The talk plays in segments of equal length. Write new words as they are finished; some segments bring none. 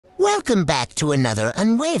Welcome back to another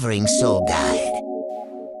Unwavering Soul Guide.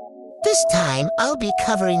 This time, I'll be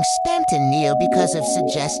covering Spamton Neo because of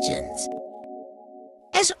suggestions.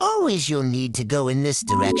 As always, you'll need to go in this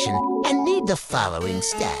direction and need the following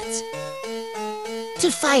stats.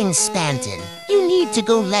 To find Spamton, you need to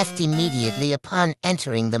go left immediately upon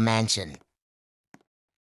entering the mansion.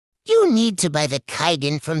 You need to buy the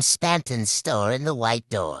Kaigen from Spamton's store in the White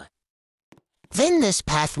Door. Then this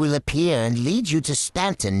path will appear and lead you to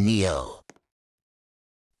Spamton Neo.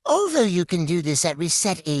 Although you can do this at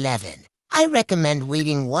reset 11, I recommend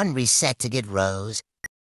waiting one reset to get Rose.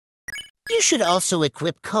 You should also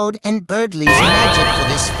equip Code and Birdley's magic for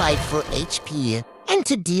this fight for HP and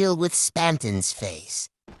to deal with Spamton's face.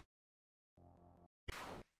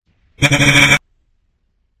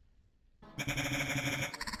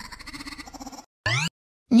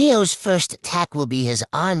 Neo's first attack will be his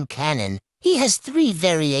arm cannon. He has 3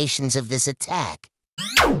 variations of this attack.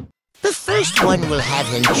 The first one will have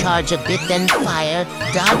him charge a bit, then fire,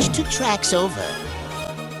 dodge 2 tracks over.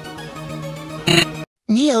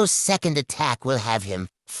 Neo's second attack will have him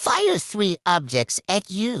fire 3 objects at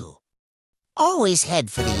you. Always head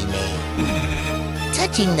for the email.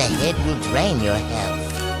 Touching the head will drain your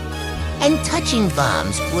health. And touching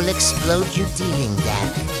bombs will explode you, dealing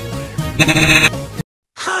damage.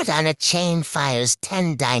 Heart on a chain fires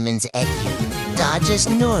 10 diamonds at you. Dodge as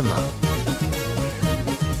normal.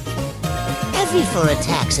 Every 4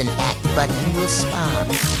 attacks an act button will spawn.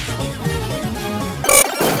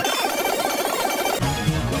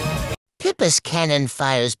 Pippa's cannon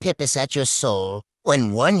fires Pippas at your soul.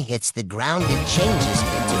 When one hits the ground, it changes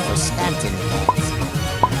into for Spamton heads.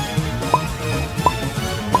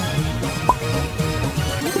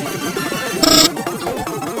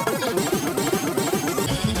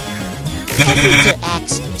 Heading to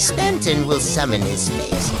Axe, Spamton will summon his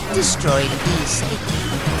face, destroyed easily.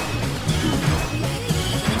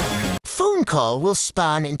 Phone call will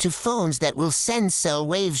spawn into phones that will send cell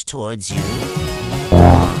waves towards you.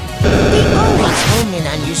 They always home in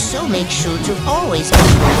on you, so make sure to always be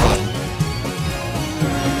moving.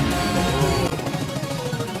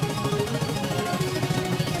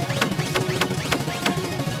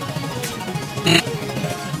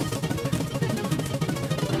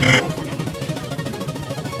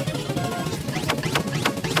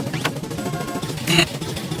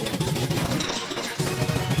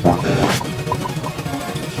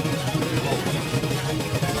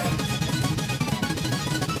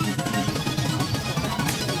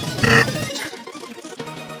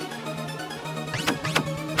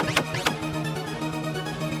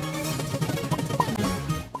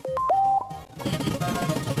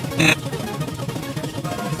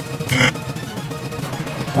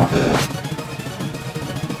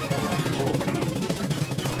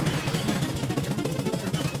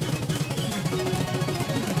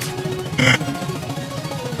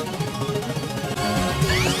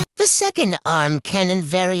 The second arm cannon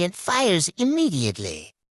variant fires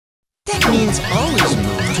immediately. That means always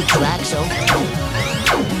move to tracks over.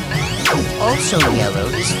 Also yellow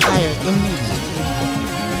is fired immediately.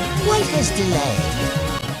 White has delay.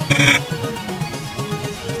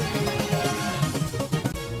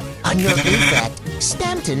 On your effect,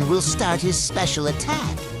 Spamton will start his special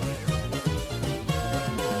attack.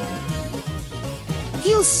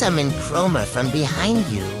 He'll summon Chroma from behind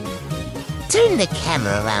you. Turn the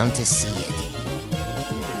camera around to see it.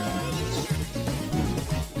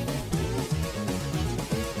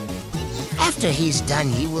 After he's done,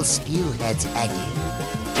 he will spew heads at you.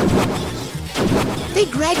 They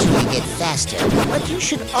gradually get faster, but you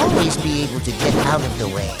should always be able to get out of the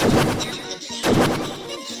way.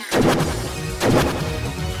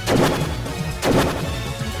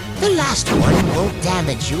 The last one won't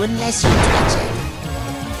damage you unless you touch it.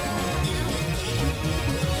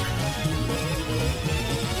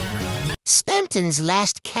 Spamton's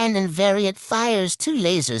last cannon variant fires 2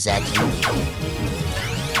 lasers at you.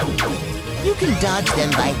 You can dodge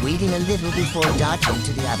them by waiting a little before dodging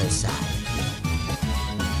to the other side.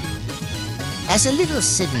 As a little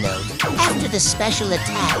side note, after the special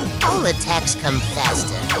attack, all attacks come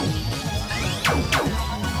faster.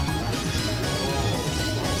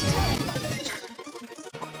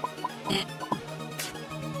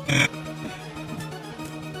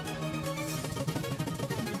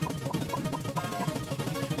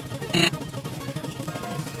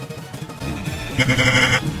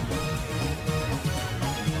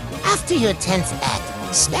 After your 10th act,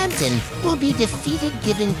 Spamton will be defeated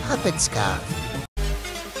giving Puppet Scarf.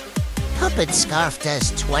 Puppet Scarf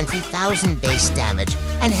does 20,000 base damage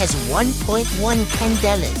and has 1.1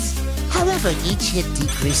 candelas. However, each hit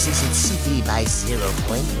decreases its CD by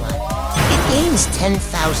 0.1. It gains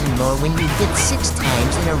 10,000 more when you hit 6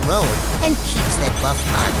 times in a row and keeps that buff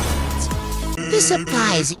on. This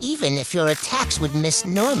applies even if your attacks would miss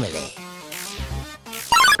normally.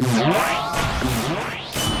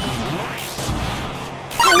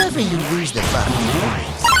 However, you lose the buff.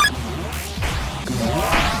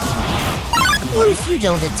 Or if you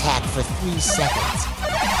don't attack for 3 seconds,